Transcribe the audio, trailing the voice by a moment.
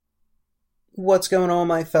What's going on,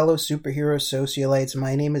 my fellow superhero socialites?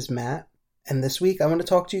 My name is Matt, and this week I want to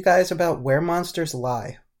talk to you guys about Where Monsters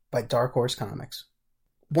Lie by Dark Horse Comics.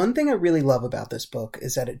 One thing I really love about this book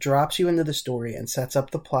is that it drops you into the story and sets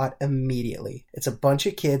up the plot immediately. It's a bunch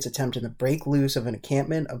of kids attempting to break loose of an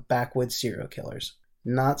encampment of backwoods serial killers.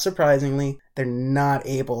 Not surprisingly, they're not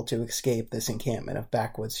able to escape this encampment of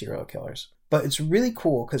backwoods serial killers. But it's really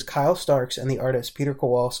cool because Kyle Starks and the artist Peter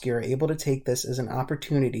Kowalski are able to take this as an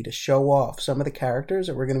opportunity to show off some of the characters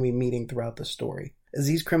that we're going to be meeting throughout the story, as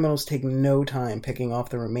these criminals take no time picking off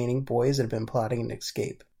the remaining boys that have been plotting an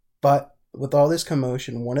escape. But with all this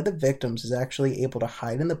commotion, one of the victims is actually able to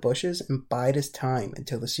hide in the bushes and bide his time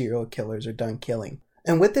until the serial killers are done killing.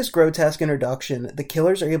 And with this grotesque introduction, the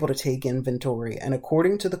killers are able to take inventory, and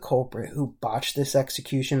according to the culprit who botched this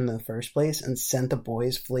execution in the first place and sent the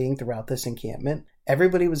boys fleeing throughout this encampment,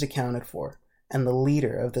 everybody was accounted for. And the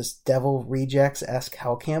leader of this Devil Rejects-esque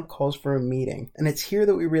hell camp calls for a meeting. And it's here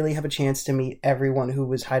that we really have a chance to meet everyone who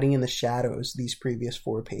was hiding in the shadows these previous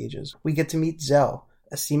 4 pages. We get to meet Zell,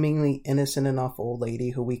 a seemingly innocent enough old lady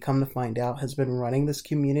who we come to find out has been running this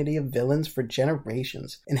community of villains for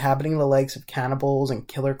generations, inhabiting the likes of cannibals and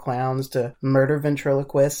killer clowns to murder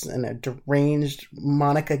ventriloquists and a deranged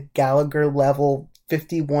Monica Gallagher level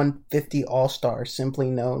 5150 all-star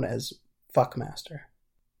simply known as Fuckmaster.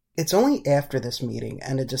 It's only after this meeting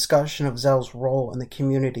and a discussion of Zell's role in the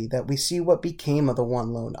community that we see what became of the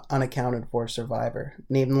one lone unaccounted for survivor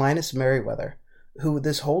named Linus Merriweather, who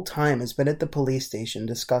this whole time has been at the police station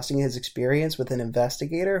discussing his experience with an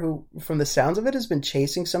investigator who, from the sounds of it, has been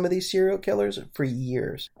chasing some of these serial killers for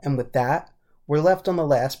years. And with that, we're left on the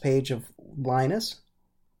last page of Linus,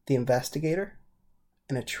 the investigator,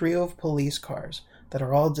 and a trio of police cars that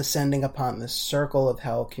are all descending upon this circle of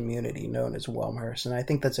hell community known as Wellmhurst. And I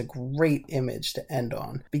think that's a great image to end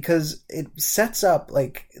on because it sets up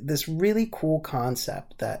like this really cool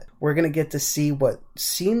concept that we're going to get to see what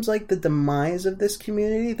seems like the demise of this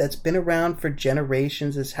community that's been around for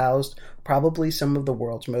generations, has housed probably some of the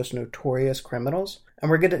world's most notorious criminals. And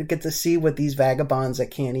we're going to get to see what these vagabonds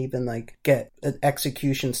that can't even get an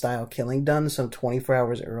execution style killing done some 24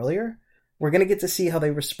 hours earlier. We're going to get to see how they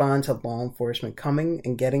respond to law enforcement coming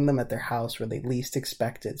and getting them at their house where they least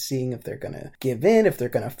expect it, seeing if they're going to give in, if they're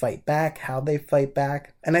going to fight back, how they fight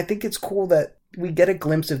back. And I think it's cool that we get a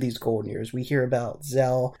glimpse of these golden years. We hear about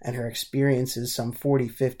Zell and her experiences some 40,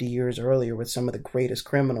 50 years earlier with some of the greatest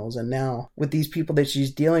criminals. And now with these people that she's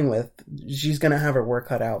dealing with, she's going to have her work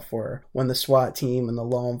cut out for her when the SWAT team and the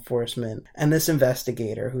law enforcement and this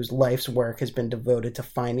investigator whose life's work has been devoted to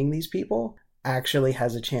finding these people actually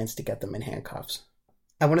has a chance to get them in handcuffs.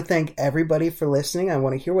 I want to thank everybody for listening. I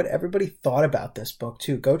want to hear what everybody thought about this book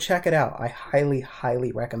too. Go check it out. I highly,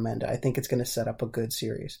 highly recommend it. I think it's going to set up a good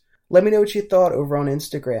series. Let me know what you thought over on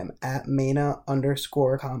Instagram at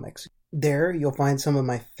Maina_comics. There you'll find some of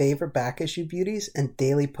my favorite back issue beauties and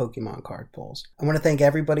daily Pokemon card pulls. I want to thank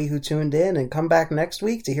everybody who tuned in and come back next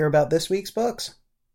week to hear about this week's books.